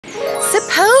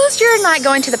Suppose you're not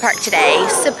going to the park today.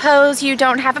 Suppose you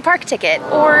don't have a park ticket,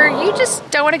 or you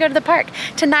just don't want to go to the park.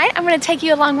 Tonight, I'm going to take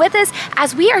you along with us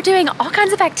as we are doing all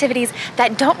kinds of activities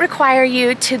that don't require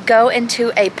you to go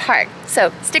into a park.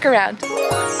 So stick around.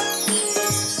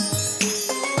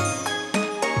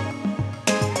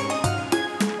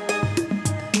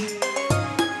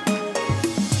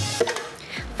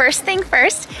 First thing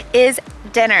first is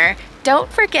dinner.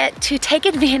 Don't forget to take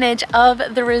advantage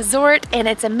of the resort and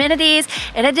its amenities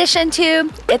in addition to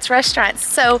its restaurants.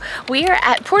 So we are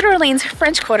at Port Orleans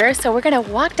French Quarter, so we're gonna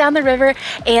walk down the river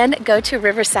and go to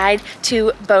Riverside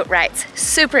to Boatwrights.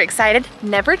 Super excited,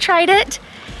 never tried it,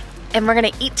 and we're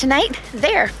gonna eat tonight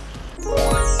there.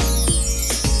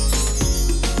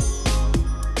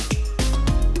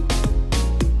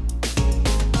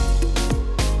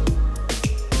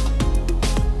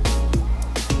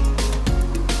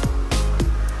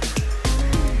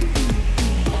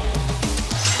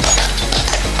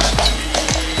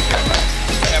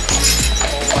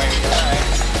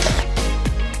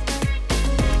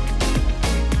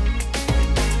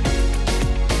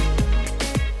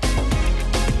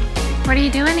 What are you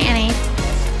doing, Annie?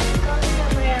 Go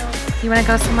somewhere else. You want to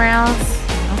go somewhere else?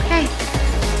 Okay.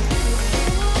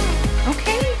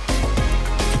 Okay.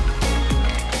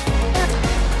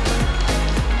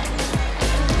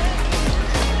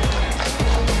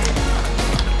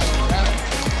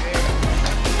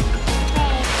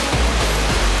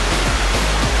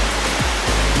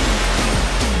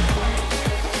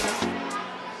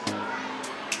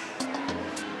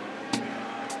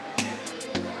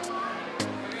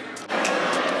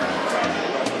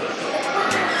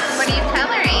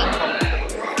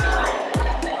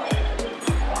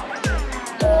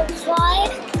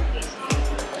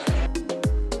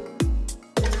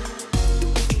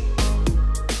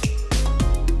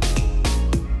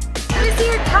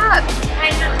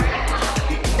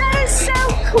 That is so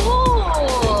cool!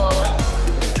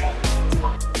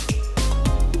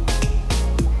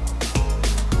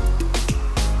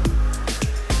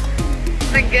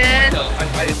 Is it good?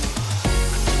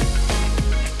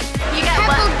 You got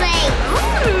what?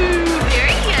 Ooh,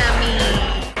 very yummy.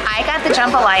 I got the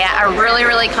jambalaya. I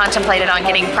really contemplated on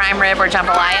getting prime rib or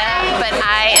jambalaya, but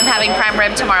I am having prime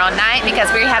rib tomorrow night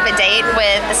because we have a date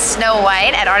with Snow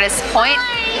White at Artist Point.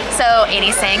 So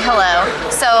Annie's saying hello.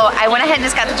 So I went ahead and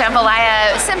just got the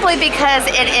jambalaya simply because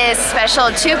it is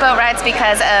special to Boatwrights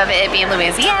because of it being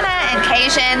Louisiana and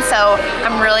Cajun. So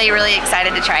I'm really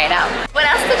excited to try it out. What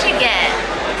else did you get?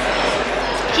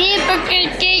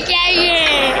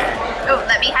 Oh,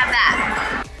 let me have that.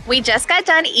 We just got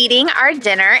done eating our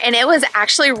dinner and it was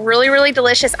actually really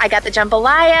delicious. I got the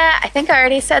jambalaya. I think I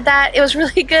already said that. It was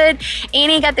really good.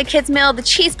 Annie got the kids' meal, the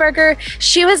cheeseburger.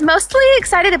 She was mostly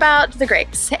excited about the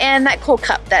grapes and that cool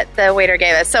cup that the waiter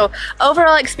gave us. So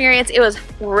overall experience, it was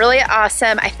really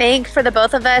awesome. I think for the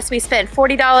both of us, we spent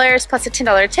 $40 plus a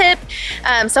 $10 tip.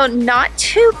 So not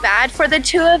too bad for the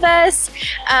two of us.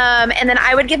 And then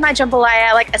I would give my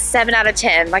jambalaya like a 7 out of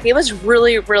 10. Like it was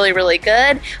really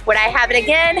good. Would I have it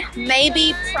again?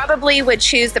 Maybe, probably would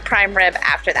choose the prime rib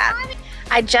after that.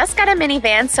 I just got a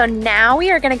minivan, so now we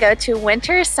are gonna go to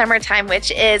Winter Summertime, which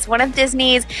is one of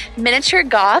Disney's miniature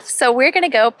golf. So we're gonna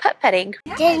go putt-putting.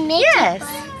 Yes.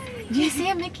 Do you see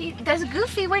a Mickey? There's a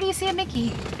Goofy. Where do you see a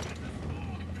Mickey?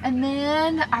 And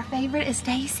then our favorite is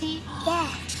Daisy. Yeah.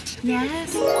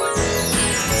 Yes.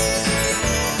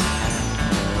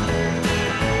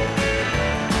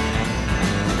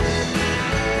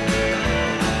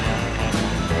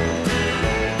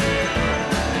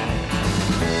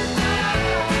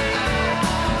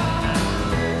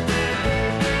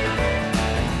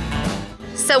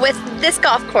 So with this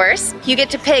golf course, you get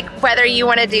to pick whether you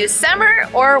want to do summer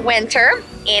or winter.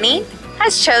 Annie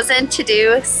has chosen to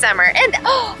do summer. And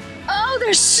oh,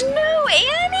 there's snow,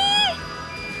 Annie!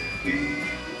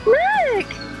 Look!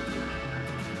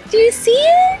 Do you see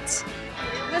it?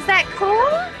 Was that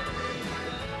cool?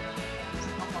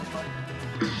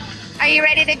 Are you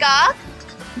ready to golf?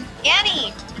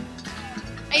 Annie,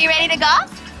 are you ready to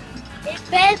golf? The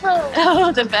bevel.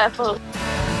 Oh, the bevel.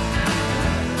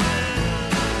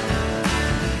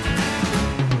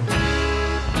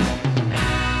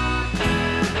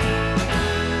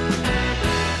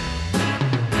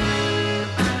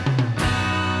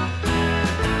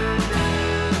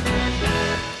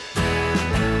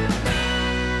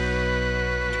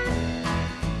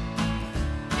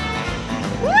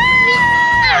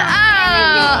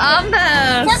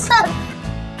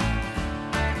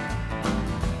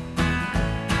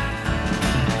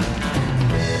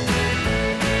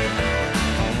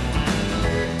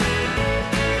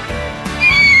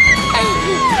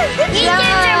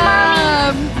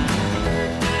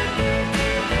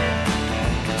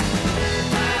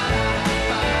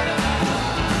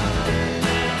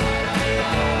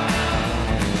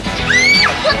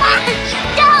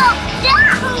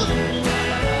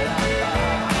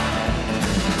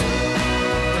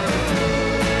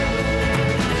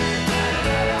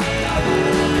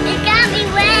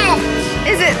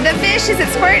 The fish, is it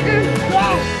squirting?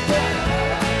 Yes.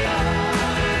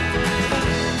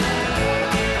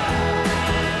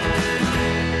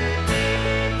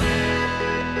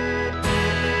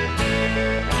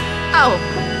 Oh,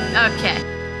 okay.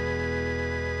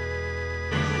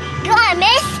 Go on,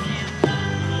 miss.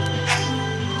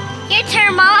 Your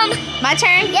turn, Mom. My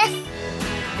turn? Yes.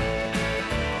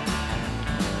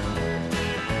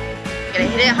 Gonna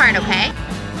hit it hard, okay?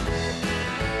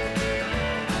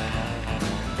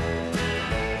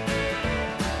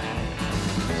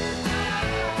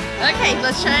 Okay,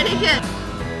 let's try it again.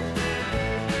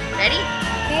 Ready?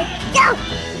 Go.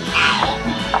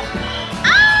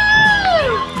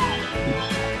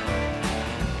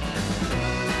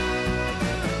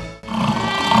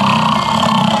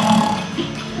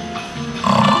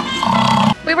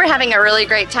 We were having a really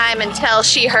great time until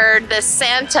she heard this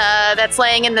Santa that's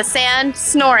laying in the sand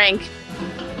snoring.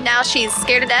 Now she's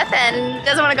scared to death and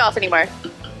doesn't want to golf anymore.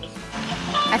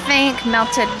 I think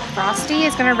Melted Frosty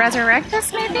is going to resurrect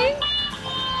us, maybe?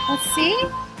 Let's see.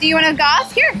 Do you want to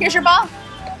golf? Here's your ball.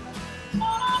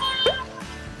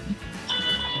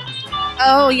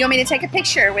 Oh, you want me to take a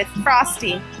picture with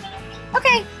Frosty?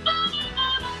 Okay.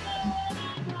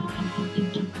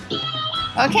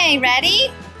 Okay,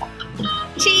 ready?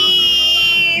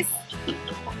 Cheese!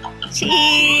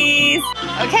 Cheese!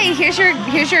 Okay, here's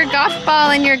your golf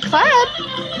ball and your club.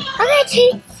 Okay,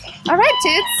 Toots. All right,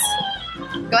 Toots.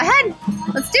 Go ahead.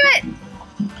 Let's do it.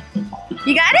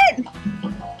 You got it?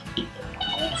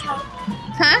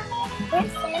 Huh?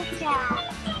 Where's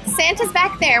Santa? Santa's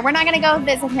back there. We're not gonna go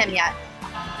visit him yet.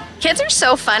 Kids are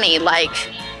so funny. Like,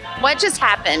 what just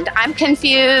happened? I'm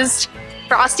confused.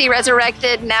 Frosty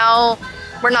resurrected. Now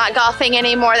we're not golfing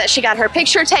anymore, that she got her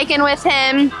picture taken with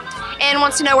him and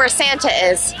wants to know where Santa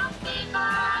is.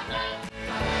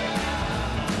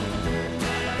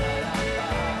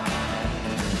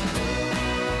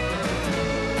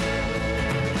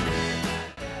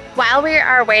 While we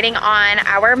are waiting on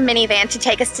our minivan to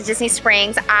take us to Disney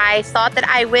Springs, I thought that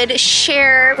I would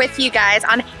share with you guys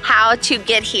on how to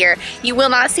get here. You will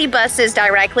not see buses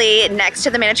directly next to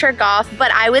the miniature golf,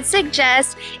 but I would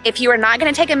suggest if you are not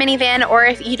going to take a minivan or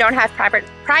if you don't have private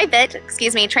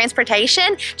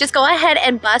transportation, just go ahead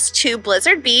and bus to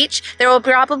Blizzard Beach. There will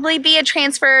probably be a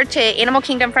transfer to Animal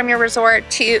Kingdom from your resort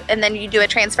and then you do a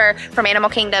transfer from Animal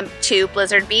Kingdom to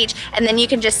Blizzard Beach, and then you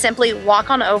can just simply walk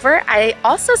on over. I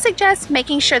also suggest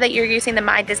making sure that you're using the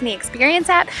My Disney Experience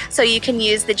app so you can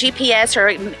use the GPS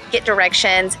or get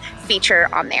directions feature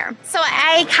on there. So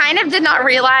I kind of did not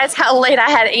realize how late I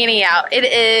had Annie out. It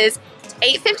is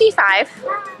 8:55,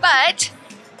 but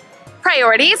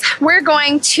priorities. We're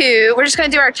just gonna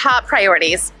do our top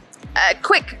priorities.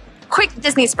 Quick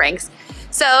Disney Springs.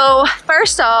 So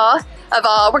first of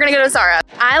all, we're gonna go to Zara.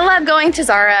 I love going to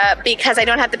Zara because I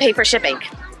don't have to pay for shipping.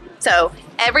 So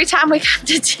every time we come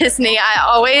to Disney, I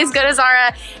always go to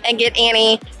Zara and get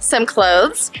Annie some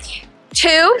clothes.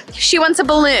 2, she wants a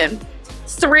balloon.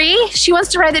 3, she wants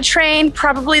to ride the train,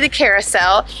 probably the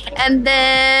carousel. And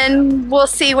then we'll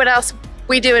see what else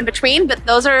we do in between, but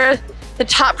those are the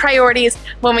top priorities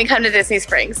when we come to Disney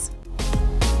Springs.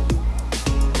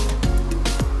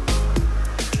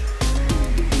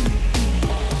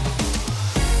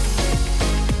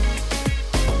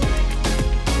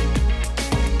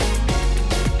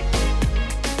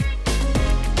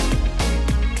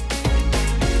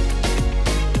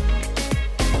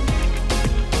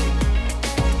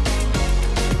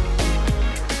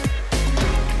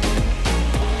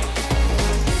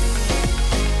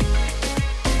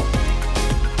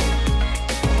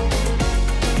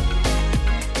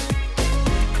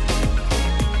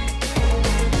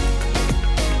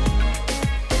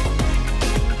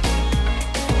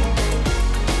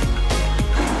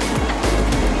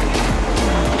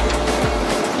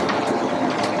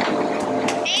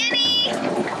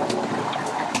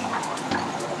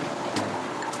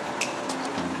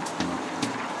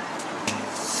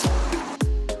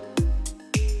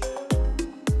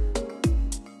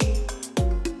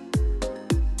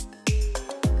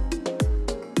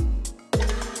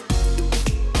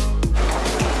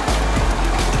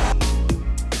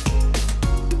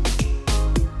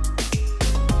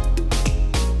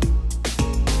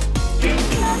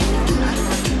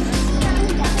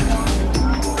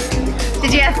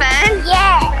 Did you have fun?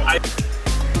 Yeah.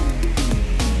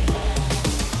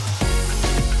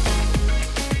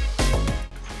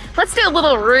 Let's do a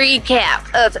little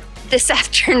recap of this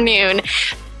afternoon.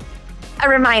 A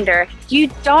reminder,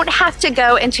 you don't have to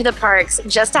go into the parks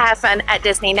just to have fun at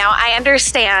Disney. Now, I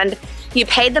understand You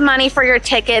paid the money for your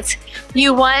tickets.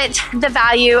 You want the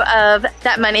value of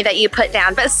that money that you put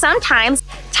down. But sometimes,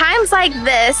 times like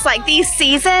this, like these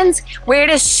seasons where it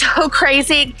is so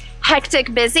crazy,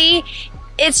 hectic, busy,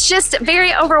 it's just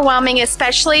very overwhelming,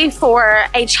 especially for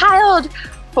a child,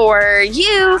 for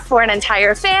you, for an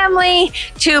entire family,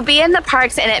 to be in the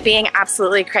parks and it being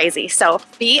absolutely crazy. So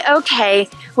be okay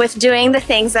with doing the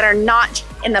things that are not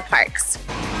in the parks.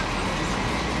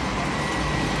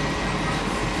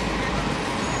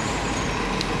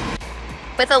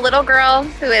 With a little girl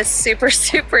who is super,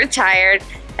 super tired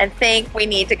and think we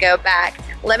need to go back,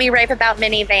 let me rave about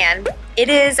minivan. It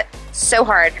is so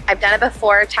hard. I've done it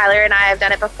before. Tyler and I have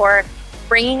done it before.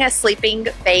 Bringing a sleeping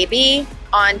baby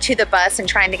onto the bus and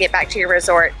trying to get back to your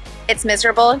resort. It's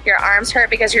miserable. Your arms hurt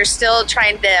because you're still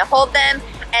trying to hold them.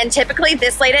 And typically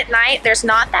this late at night, there's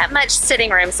not that much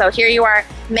sitting room. So here you are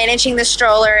managing the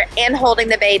stroller and holding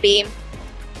the baby.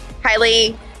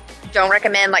 Highly don't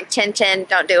recommend, like 10-10,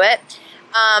 don't do it.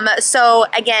 So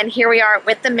again, here we are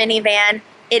with the minivan.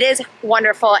 It is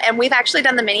wonderful. And we've actually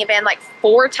done the minivan like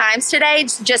 4 times today,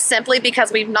 just simply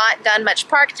because we've not done much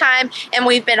park time and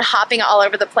we've been hopping all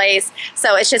over the place.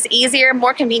 So it's just easier,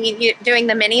 more convenient doing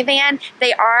the minivan.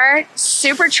 They are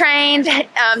super trained.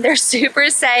 They're super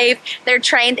safe. They're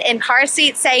trained in car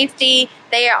seat safety.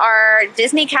 They are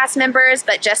Disney cast members,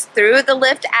 but just through the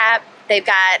Lyft app. They've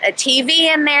got a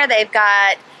TV in there. They've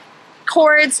got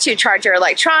cords to charge your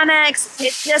electronics.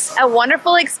 It's just a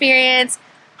wonderful experience.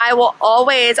 I will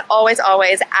always, always,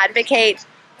 always advocate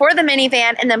for the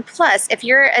minivan. And then plus, if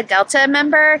you're a Delta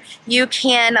member, you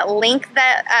can link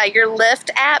that your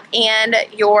Lyft app and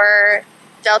your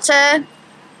Delta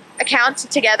account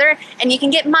together, and you can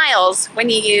get miles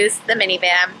when you use the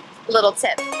minivan. Little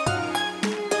tip.